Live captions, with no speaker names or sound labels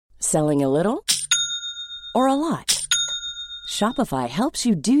Selling a little or a lot? Shopify helps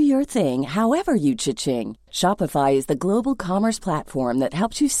you do your thing however you cha-ching. Shopify is the global commerce platform that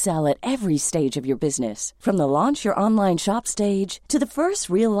helps you sell at every stage of your business. From the launch your online shop stage to the first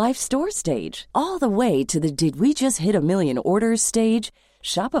real-life store stage, all the way to the did we just hit a million orders stage.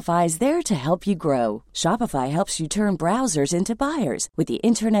 Shopify is there to help you grow. Shopify helps you turn browsers into buyers with the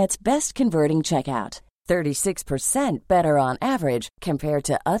internet's best converting checkout. 36% better on average compared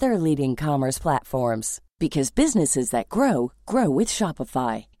to other leading commerce platforms. Because businesses that grow, grow with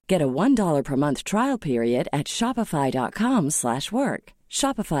Shopify. Get a $1 per month trial period at shopify.com/work.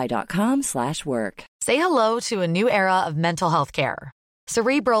 Shopify.com/work. Say hello to a new era of mental health care.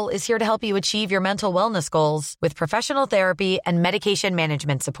 Cerebral is here to help you achieve your mental wellness goals with professional therapy and medication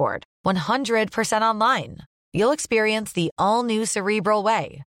management support. 100% online. You'll experience the all-new Cerebral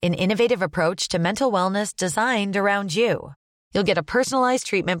Way, an innovative approach to mental wellness designed around you. You'll get a personalized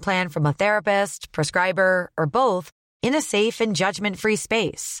treatment plan from a therapist, prescriber, or both in a safe and judgment-free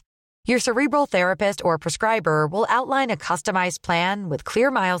space. Your Cerebral therapist or prescriber will outline a customized plan with clear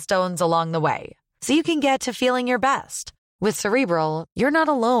milestones along the way, so you can get to feeling your best. With Cerebral, you're not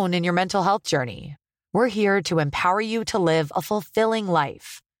alone in your mental health journey. We're here to empower you to live a fulfilling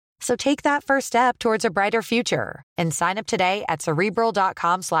life. So take that first step towards a brighter future and sign up today at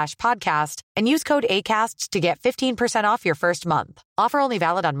Cerebral.com/podcast and use code ACAST to get 15% off your first month. Offer only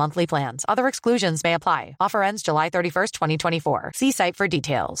valid on monthly plans. Other exclusions may apply. Offer ends July 31st, 2024. See site for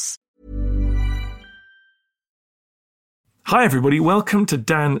details. Hi everybody, welcome to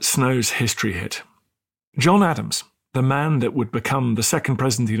Dan Snow's History Hit. John Adams, the man that would become the second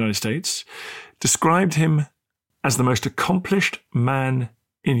president of the United States, described him as the most accomplished man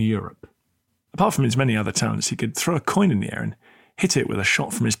in Europe. Apart from his many other talents, he could throw a coin in the air and hit it with a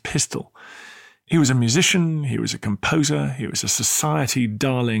shot from his pistol. He was a musician, he was a composer, he was a society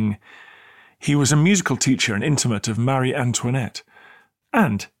darling, he was a musical teacher and intimate of Marie Antoinette,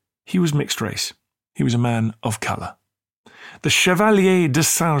 and he was mixed race. He was a man of colour. The Chevalier de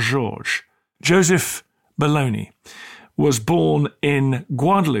Saint-Georges, Joseph Bologna, was born in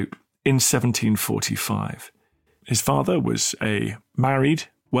Guadeloupe in 1745. His father was a married,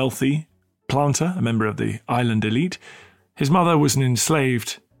 wealthy planter, a member of the island elite. His mother was an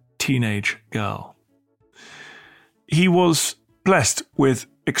enslaved teenage girl. He was blessed with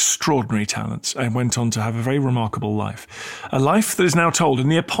extraordinary talents and went on to have a very remarkable life. A life that is now told in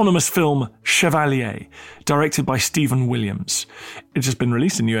the eponymous film Chevalier, directed by Stephen Williams. It has been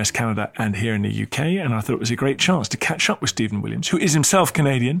released in the US, Canada, and here in the UK, and I thought it was a great chance to catch up with Stephen Williams, who is himself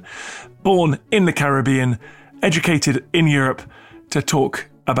Canadian, born in the Caribbean, educated in Europe, to talk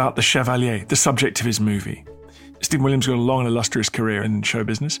about the Chevalier, the subject of his movie. Stephen Williams got a long and illustrious career in show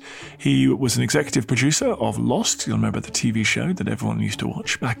business. He was an executive producer of Lost, you'll remember the TV show that everyone used to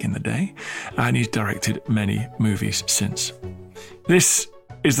watch back in the day, and he's directed many movies since. This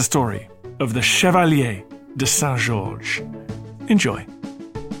is the story of the Chevalier de Saint-Georges. Enjoy.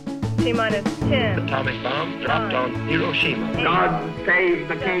 T-minus 10. Atomic bomb dropped on Hiroshima. God save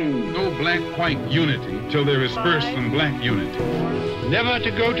the king. No black-white unity till there is first and black unity. Never to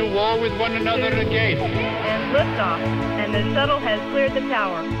go to war with one another again. And liftoff, and the shuttle has cleared the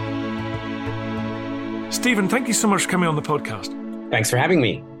tower. Stephen, thank you so much for coming on the podcast. Thanks for having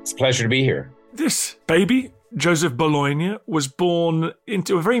me. It's a pleasure to be here. This baby, Joseph Bologna, was born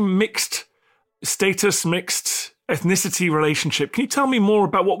into a very mixed status, mixed ethnicity relationship. Can you tell me more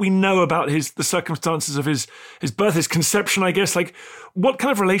about what we know about the circumstances of his birth, his conception, I guess? Like, what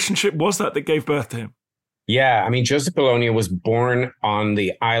kind of relationship was that gave birth to him? Yeah, I mean, Joseph Bologna was born on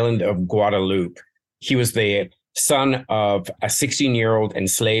the island of Guadeloupe. He was the son of a 16-year-old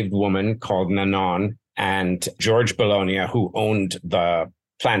enslaved woman called Nanon and George Bologna, who owned the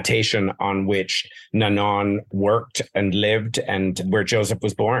plantation on which Nanon worked and lived and where Joseph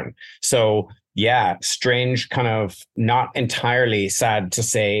was born. So yeah, strange, kind of not entirely, sad to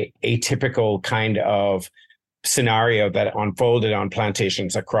say, atypical kind of scenario that unfolded on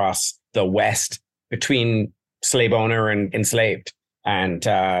plantations across the West between slave owner and enslaved. And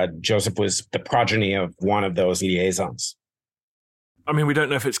Joseph was the progeny of one of those liaisons. I mean, we don't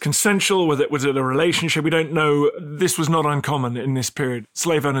know if it's consensual, was it a relationship? We don't know. This was not uncommon in this period.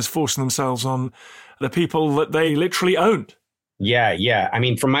 Slave owners forcing themselves on the people that they literally owned. Yeah. I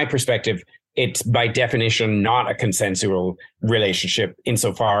mean, from my perspective, it's by definition not a consensual relationship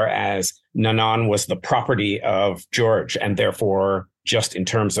insofar as Nanon was the property of George, and therefore, just in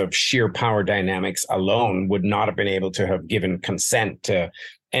terms of sheer power dynamics alone, would not have been able to have given consent to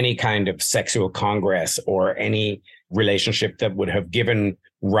any kind of sexual congress or any relationship that would have given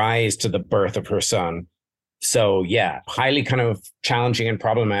rise to the birth of her son. So yeah, highly kind of challenging and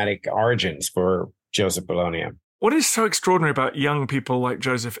problematic origins for Joseph Bologna. What is so extraordinary about young people like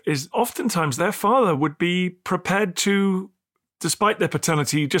Joseph is oftentimes their father would be prepared to, despite their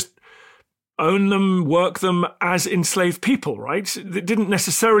paternity, just own them, work them as enslaved people, right? It didn't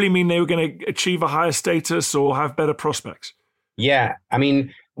necessarily mean they were going to achieve a higher status or have better prospects. Yeah, I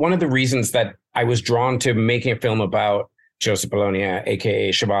mean, one of the reasons that I was drawn to making a film about Joseph Bologna,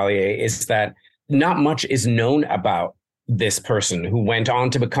 aka Chevalier, is that not much is known about this person who went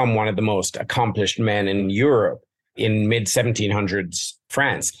on to become one of the most accomplished men in Europe in mid-1700s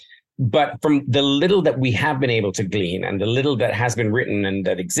France. But from the little that we have been able to glean and the little that has been written and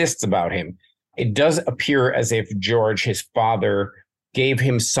that exists about him, it does appear as if George, his father, gave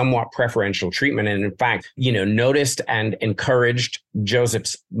him somewhat preferential treatment. And in fact, noticed and encouraged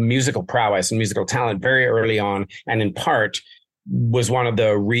Joseph's musical prowess and musical talent very early on. And in part was one of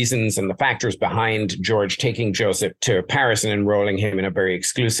the reasons and the factors behind George taking Joseph to Paris and enrolling him in a very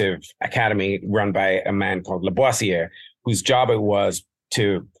exclusive academy run by a man called Lavoisier, whose job it was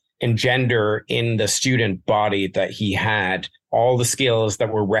to engender in the student body that he had all the skills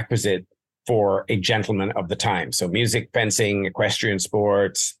that were requisite for a gentleman of the time. So music, fencing, equestrian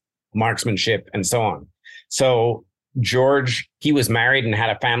sports, marksmanship, and so on. So George, he was married and had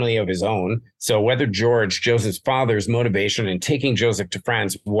a family of his own. So whether Joseph's father's motivation in taking Joseph to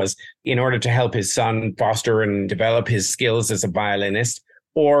France was in order to help his son foster and develop his skills as a violinist,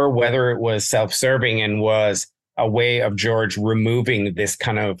 or whether it was self-serving and was a way of George removing this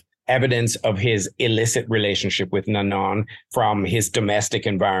kind of evidence of his illicit relationship with Nanon from his domestic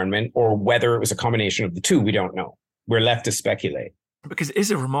environment, or whether it was a combination of the two, we don't know. We're left to speculate. Because it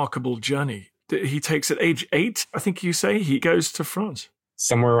is a remarkable journey. He takes at age 8, I think you say, he goes to France.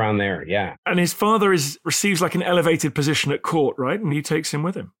 Somewhere around there, yeah. And his father receives like an elevated position at court, right? And he takes him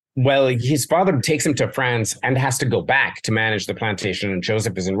with him. Well, his father takes him to France and has to go back to manage the plantation. And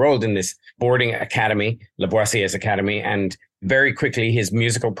Joseph is enrolled in this boarding academy, Lavoisier's academy, and very quickly his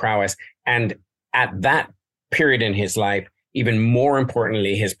musical prowess. And at that period in his life, even more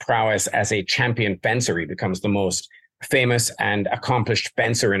importantly, his prowess as a champion fencer. He becomes the most famous and accomplished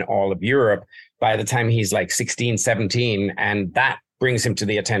fencer in all of Europe by the time he's like 16, 17. And that brings him to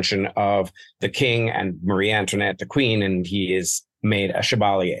the attention of the king and Marie Antoinette, the queen, and he is made a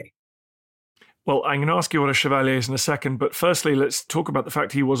chevalier. Well, I'm going to ask you what a chevalier is in a second, but firstly, let's talk about the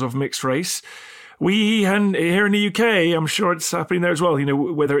fact he was of mixed race. And here in the UK, I'm sure it's happening there as well,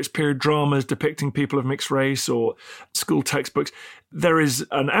 whether it's period dramas depicting people of mixed race or school textbooks, there is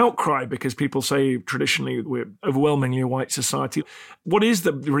an outcry because people say traditionally we're overwhelmingly a white society. What is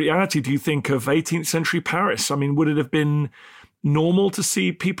the reality, do you think, of 18th century Paris? I mean, would it have been normal to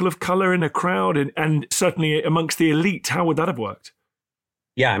see people of color in a crowd and certainly amongst the elite? How would that have worked?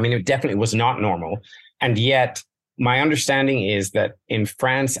 Yeah, I mean, it definitely was not normal. And yet my understanding is that in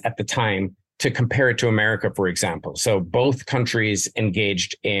France at the time, to compare it to America, for example. So both countries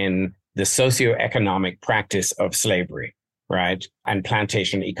engaged in the socioeconomic practice of slavery, right? And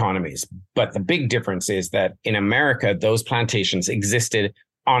plantation economies. But the big difference is that in America, those plantations existed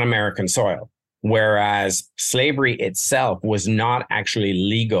on American soil, whereas slavery itself was not actually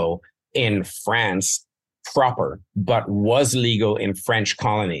legal in France proper, but was legal in French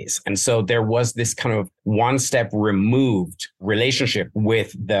colonies. And so there was this kind of one step removed relationship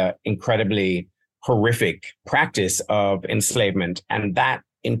with the incredibly horrific practice of enslavement. And that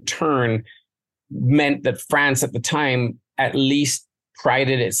in turn meant that France at the time at least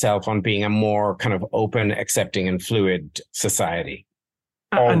prided itself on being a more kind of open, accepting and fluid society.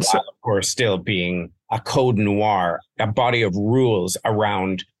 All while, of course, still being a code noir, a body of rules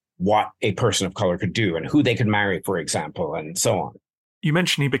around what a person of color could do and who they could marry, for example, and so on. You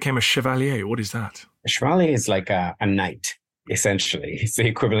mentioned he became a chevalier. What is that? A chevalier is like a knight, essentially. It's the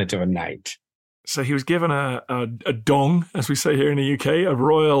equivalent of a knight. So he was given a dong, as we say here in the UK, a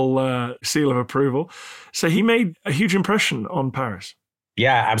royal seal of approval. So he made a huge impression on Paris.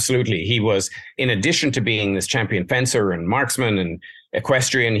 Yeah, absolutely. He was, in addition to being this champion fencer and marksman and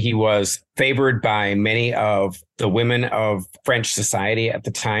equestrian, he was favored by many of the women of French society at the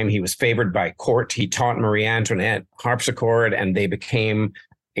time. He was favored by court. He taught Marie Antoinette harpsichord, and they became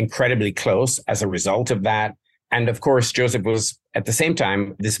incredibly close as a result of that. And of course, Joseph was at the same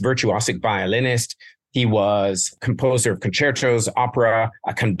time this virtuosic violinist. He was composer of concertos, opera,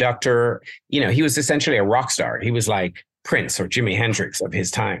 a conductor. He was essentially a rock star. He was like Prince or Jimi Hendrix of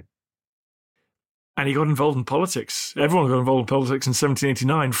his time. And he got involved in politics. Everyone got involved in politics in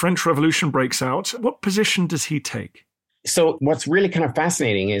 1789. French Revolution breaks out. What position does he take? So what's really kind of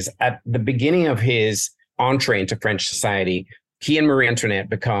fascinating is at the beginning of his entree into French society, he and Marie Antoinette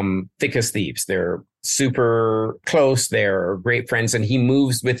become thick as thieves. They're super close. They're great friends, and he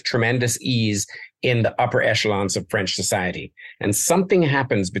moves with tremendous ease in the upper echelons of French society. And something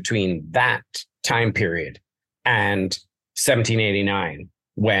happens between that time period and 1789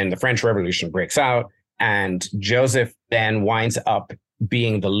 when the French Revolution breaks out, and Joseph then winds up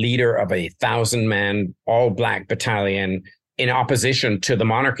being the leader of a 1,000-man all-black battalion in opposition to the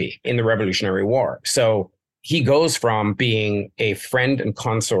monarchy in the Revolutionary War. So he goes from being a friend and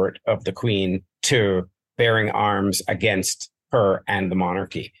consort of the Queen to bearing arms against her and the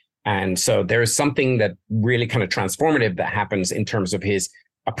monarchy. And so there's something that really kind of transformative that happens in terms of his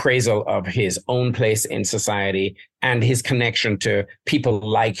appraisal of his own place in society and his connection to people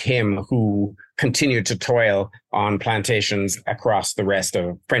like him who continue to toil on plantations across the rest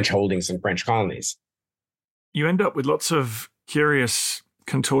of French holdings and French colonies. You end up with lots of curious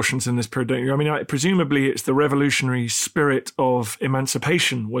contortions in this period, don't you? I mean, presumably it's the revolutionary spirit of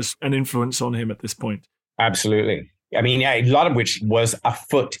emancipation was an influence on him at this point. Absolutely. I mean, a lot of which was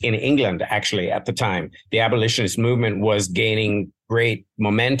afoot in England, actually, at the time. The abolitionist movement was gaining great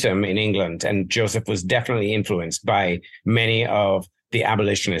momentum in England, and Joseph was definitely influenced by many of the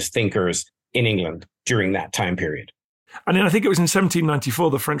abolitionist thinkers in England during that time period. And then I think it was in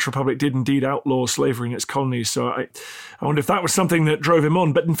 1794 the French Republic did indeed outlaw slavery in its colonies. So I wonder if that was something that drove him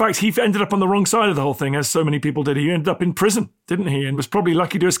on. But in fact, he ended up on the wrong side of the whole thing, as so many people did. He ended up in prison, didn't he? And was probably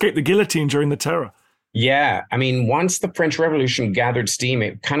lucky to escape the guillotine during the Terror. Yeah. I mean, once the French Revolution gathered steam,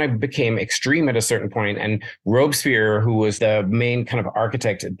 it kind of became extreme at a certain point. And Robespierre, who was the main kind of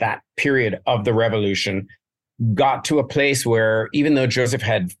architect at that period of the revolution, got to a place where even though Joseph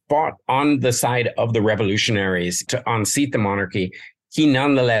had fought on the side of the revolutionaries to unseat the monarchy, he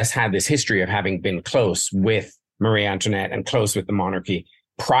nonetheless had this history of having been close with Marie Antoinette and close with the monarchy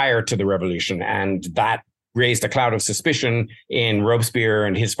prior to the revolution. And that raised a cloud of suspicion in Robespierre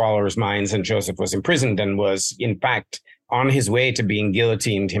and his followers' minds. And Joseph was imprisoned and was, in fact, on his way to being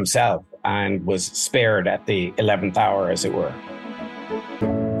guillotined himself and was spared at the 11th hour, as it were.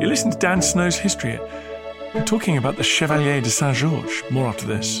 You listen to Dan Snow's History Hit. We're talking about the Chevalier de Saint-Georges. More after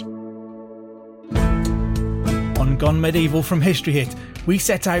this. On Gone Medieval from History Hit, we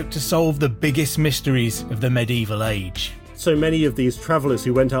set out to solve the biggest mysteries of the medieval age. So many of these travellers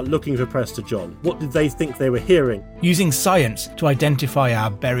who went out looking for Prester John, what did they think they were hearing? Using science to identify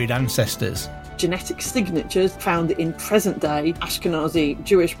our buried ancestors. Genetic signatures found in present-day Ashkenazi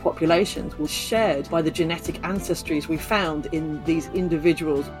Jewish populations were shared by the genetic ancestries we found in these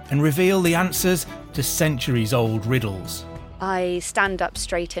individuals. And reveal the answers to centuries-old riddles. I stand up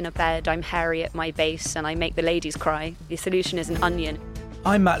straight in a bed, I'm hairy at my base, and I make the ladies cry. The solution is an onion.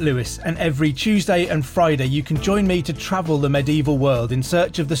 I'm Matt Lewis, and every Tuesday and Friday you can join me to travel the medieval world in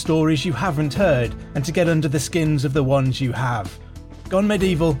search of the stories you haven't heard and to get under the skins of the ones you have. Gone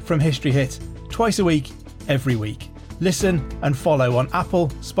Medieval from History Hit. Twice a week, every week. Listen and follow on Apple,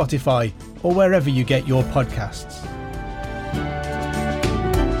 Spotify, or wherever you get your podcasts.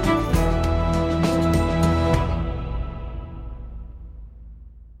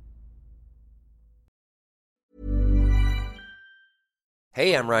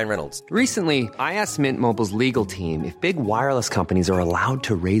 Hey, I'm Ryan Reynolds. Recently, I asked Mint Mobile's legal team if big wireless companies are allowed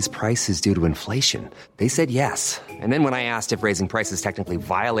to raise prices due to inflation. They said yes. And then when I asked if raising prices technically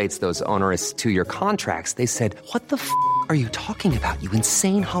violates those onerous two-year contracts, they said, "What the f*** are you talking about, you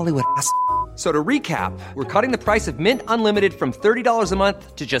insane Hollywood ass?" So to recap, we're cutting the price of Mint Unlimited from $30 a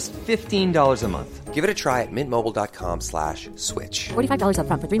month to just $15 a month. Give it a try at mintmobile.com/switch. $45 up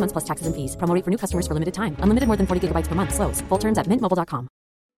front for 3 months plus taxes and fees. Promo rate for new customers for limited time. Unlimited more than 40 gigabytes per month. Slows full terms at mintmobile.com.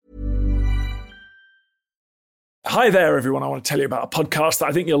 Hi there, everyone. I want to tell you about a podcast that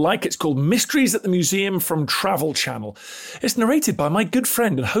I think you'll like. It's called Mysteries at the Museum from Travel Channel. It's narrated by my good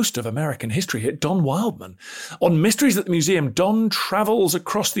friend and host of American History Hit, Don Wildman. On Mysteries at the Museum, Don travels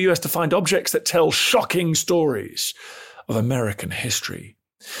across the US to find objects that tell shocking stories of American history.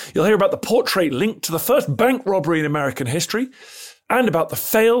 You'll hear about the portrait linked to the first bank robbery in American history and about the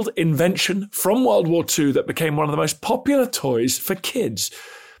failed invention from World War II that became one of the most popular toys for kids.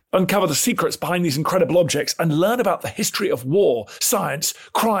 Uncover the secrets behind these incredible objects and learn about the history of war, science,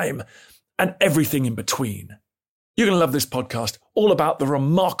 crime, and everything in between. You're going to love this podcast, all about the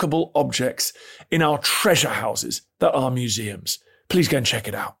remarkable objects in our treasure houses that are museums. Please go and check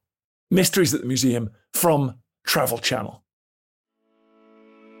it out. Mysteries at the Museum from Travel Channel.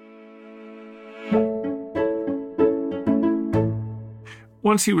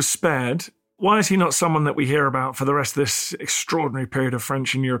 Once he was spared, why is he not someone that we hear about for the rest of this extraordinary period of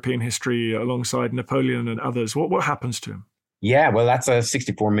French and European history alongside Napoleon and others? What happens to him? Yeah, well, that's a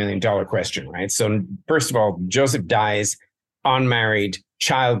 $64 million question, right? So first of all, Joseph dies unmarried,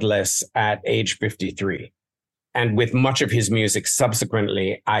 childless at age 53. And with much of his music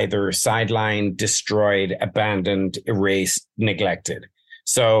subsequently either sidelined, destroyed, abandoned, erased, neglected.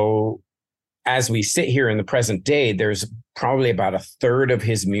 So as we sit here in the present day, there's probably about a third of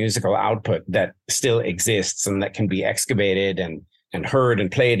his musical output that still exists and that can be excavated and heard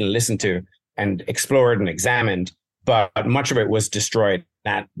and played and listened to and explored and examined. But much of it was destroyed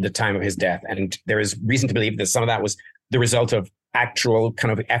at the time of his death. And there is reason to believe that some of that was the result of actual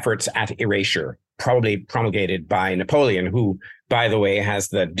kind of efforts at erasure, probably promulgated by Napoleon, who, by the way, has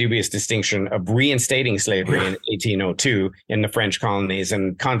the dubious distinction of reinstating slavery in 1802 in the French colonies.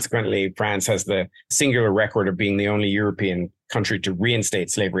 And consequently, France has the singular record of being the only European country to reinstate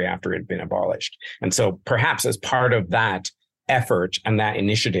slavery after it had been abolished. And so perhaps as part of that effort and that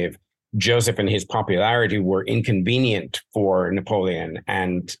initiative, Joseph and his popularity were inconvenient for Napoleon.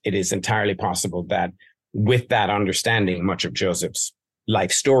 And it is entirely possible that with that understanding, much of Joseph's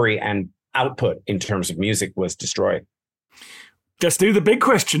life story and output in terms of music was destroyed. Let's do the big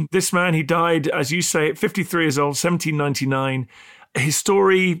question. This man, he died, as you say, at 53 years old, 1799. His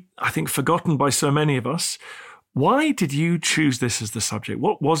story, I think, forgotten by so many of us. Why did you choose this as the subject?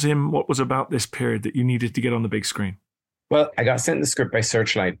 What was about this period that you needed to get on the big screen? Well, I got sent the script by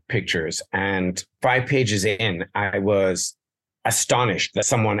Searchlight Pictures, and 5 pages in, I was astonished that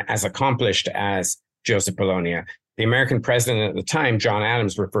someone as accomplished as Joseph Polonia, the American president at the time, John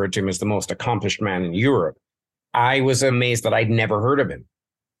Adams, referred to him as the most accomplished man in Europe. I was amazed that I'd never heard of him.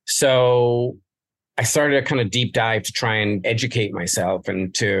 So I started a kind of deep dive to try and educate myself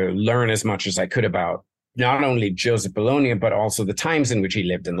and to learn as much as I could about not only Joseph Polonia, but also the times in which he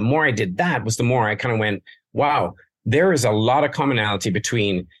lived. And the more I did that was the more I kind of went, wow, there is a lot of commonality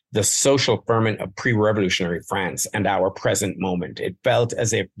between the social ferment of pre-revolutionary France and our present moment. It felt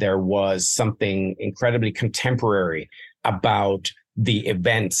as if there was something incredibly contemporary about the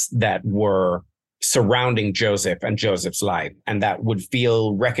events that were surrounding Joseph and Joseph's life, and that would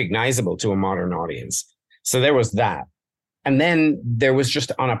feel recognizable to a modern audience. So there was that. And then there was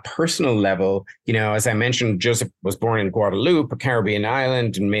just on a personal level, you know, as I mentioned, Joseph was born in Guadeloupe, a Caribbean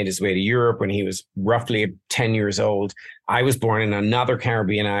island, and made his way to Europe when he was roughly 10 years old. I was born in another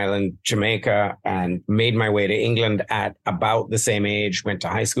Caribbean island, Jamaica, and made my way to England at about the same age, went to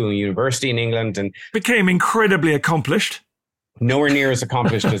high school and university in England, and became incredibly accomplished. Nowhere near as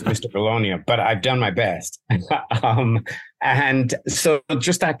accomplished as Mr. Polonia, but I've done my best. And so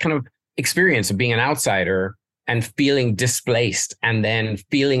just that kind of experience of being an outsider and feeling displaced, and then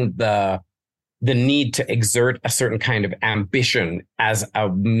feeling the need to exert a certain kind of ambition as a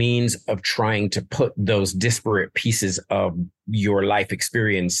means of trying to put those disparate pieces of your life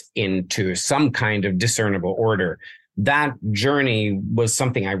experience into some kind of discernible order. That journey was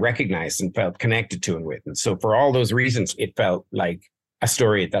something I recognized and felt connected to and with. And so for all those reasons, it felt like a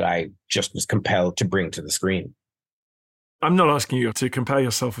story that I just was compelled to bring to the screen. I'm not asking you to compare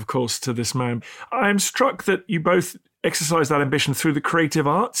yourself, of course, to this man. I'm struck that you both exercise that ambition through the creative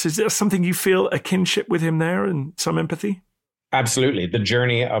arts. Is there something you feel a kinship with him there and some empathy? Absolutely. The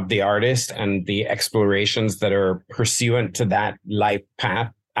journey of the artist and the explorations that are pursuant to that life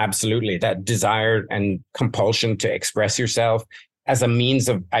path. Absolutely. That desire and compulsion to express yourself as a means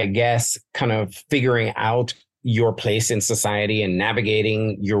of, I guess, kind of figuring out your place in society and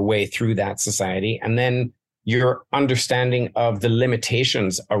navigating your way through that society. And then your understanding of the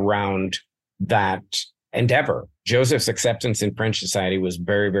limitations around that endeavor. Joseph's acceptance in French society was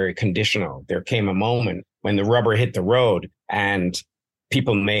very, very conditional. There came a moment when the rubber hit the road and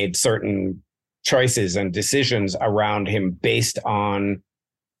people made certain choices and decisions around him based on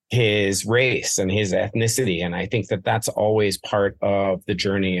his race and his ethnicity. And I think that that's always part of the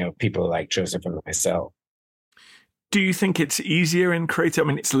journey of people like Joseph and myself. Do you think it's easier in creative? I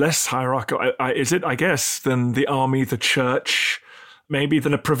mean, it's less hierarchical, is it, I guess, than the army, the church, maybe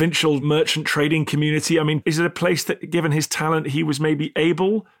than a provincial merchant trading community? I mean, is it a place that, given his talent, he was maybe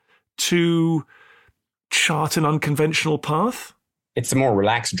able to chart an unconventional path? It's a more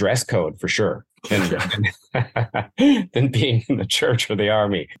relaxed dress code, for sure, than being in the church or the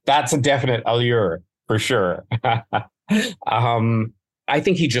army. That's a definite allure, for sure. I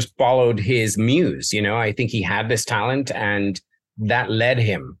think he just followed his muse. You know, I think he had this talent and that led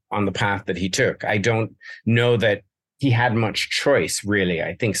him on the path that he took. I don't know that he had much choice, really.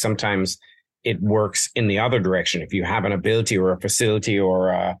 I think sometimes it works in the other direction. If you have an ability or a facility or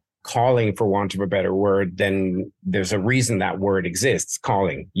a calling, for want of a better word, then there's a reason that word exists,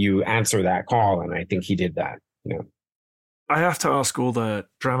 calling. You answer that call. And I think he did that. You know, I have to ask all the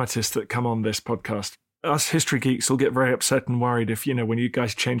dramatists that come on this podcast, us history geeks will get very upset and worried if, when you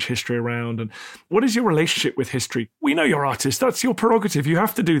guys change history around. And what is your relationship with history? We know you're artists. That's your prerogative. You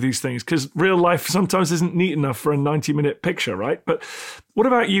have to do these things because real life sometimes isn't neat enough for a 90-minute picture, right? But what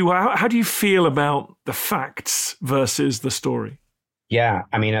about you? How do you feel about the facts versus the story? Yeah,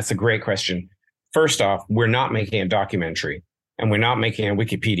 that's a great question. First off, we're not making a documentary and we're not making a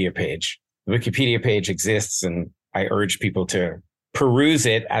Wikipedia page. The Wikipedia page exists, and I urge people to peruse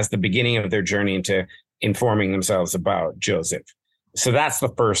it as the beginning of their journey into informing themselves about Joseph. So that's the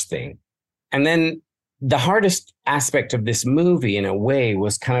first thing. And then the hardest aspect of this movie, in a way,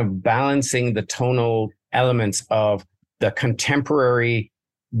 was kind of balancing the tonal elements of the contemporary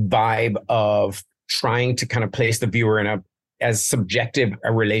vibe of trying to kind of place the viewer in as subjective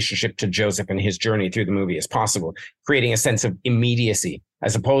a relationship to Joseph and his journey through the movie as possible, creating a sense of immediacy,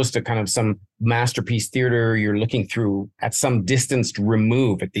 as opposed to kind of some masterpiece theater you're looking through at some distanced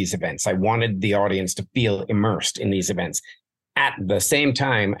remove at these events. I wanted the audience to feel immersed in these events at the same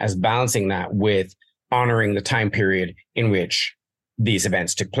time as balancing that with honoring the time period in which these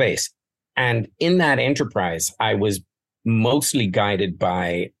events took place. And in that enterprise, I was mostly guided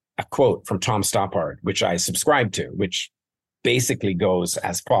by a quote from Tom Stoppard, which I subscribe to, which basically goes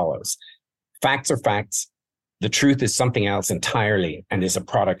as follows: facts are facts. The truth is something else entirely and is a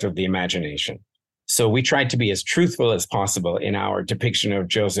product of the imagination. So we tried to be as truthful as possible in our depiction of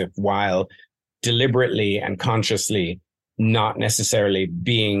Joseph, while deliberately and consciously not necessarily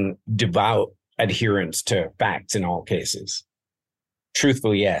being devout adherents to facts in all cases.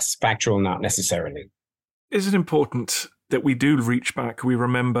 Truthful, yes. Factual, not necessarily. Is it important that we do reach back, we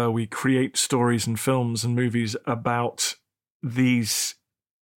remember, we create stories and films and movies about these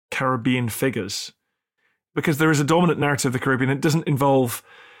Caribbean figures? Because there is a dominant narrative of the Caribbean. It doesn't involve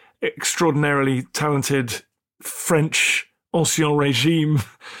extraordinarily talented French Ancien Regime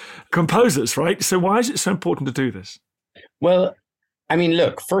composers, right? So why is it so important to do this? Well,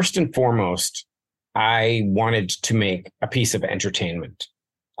 look, first and foremost, I wanted to make a piece of entertainment.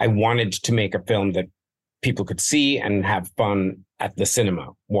 I wanted to make a film that people could see and have fun at the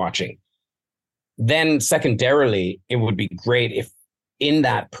cinema watching. Then secondarily, it would be great if in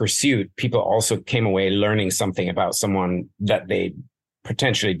that pursuit, people also came away learning something about someone that they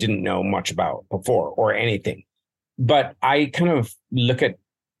potentially didn't know much about before or anything. But I kind of look at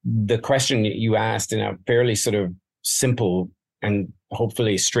the question you asked in a fairly sort of simple and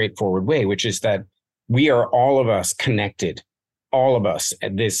hopefully straightforward way, which is that we are all of us connected, all of us,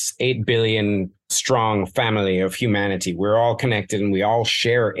 this 8 billion strong family of humanity. We're all connected and we all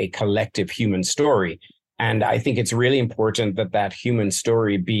share a collective human story. And I think it's really important that that human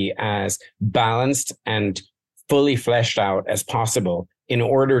story be as balanced and fully fleshed out as possible in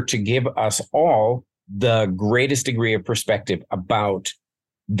order to give us all the greatest degree of perspective about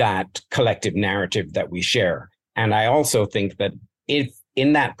that collective narrative that we share. And I also think that if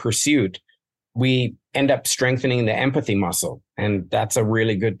in that pursuit, we end up strengthening the empathy muscle, and that's a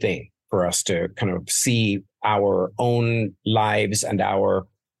really good thing for us to kind of see our own lives and our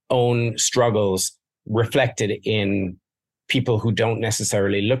own struggles reflected in people who don't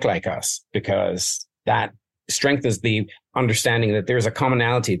necessarily look like us, because that strengthens the understanding that there's a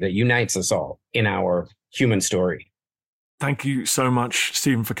commonality that unites us all in our human story. Thank you so much,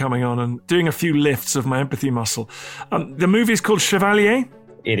 Stephen, for coming on and doing a few lifts of my empathy muscle. The movie is called Chevalier.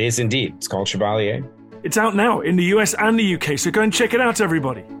 It is indeed. It's called Chevalier. It's out now in the US and the UK, so go and check it out,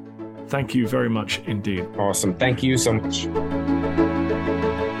 everybody. Thank you very much indeed. Awesome. Thank you so much.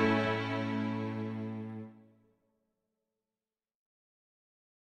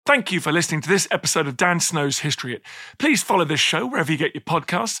 Thank you for listening to this episode of Dan Snow's History Hit. Please follow this show wherever you get your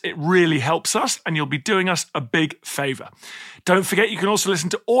podcasts. It really helps us, and you'll be doing us a big favour. Don't forget, you can also listen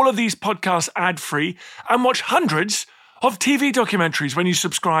to all of these podcasts ad-free and watch hundreds of TV documentaries when you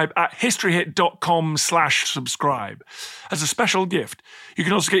subscribe at historyhit.com/subscribe. As a special gift, you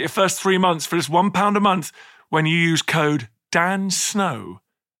can also get your first 3 months for just £1 a month when you use code DANSNOW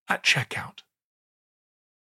at checkout.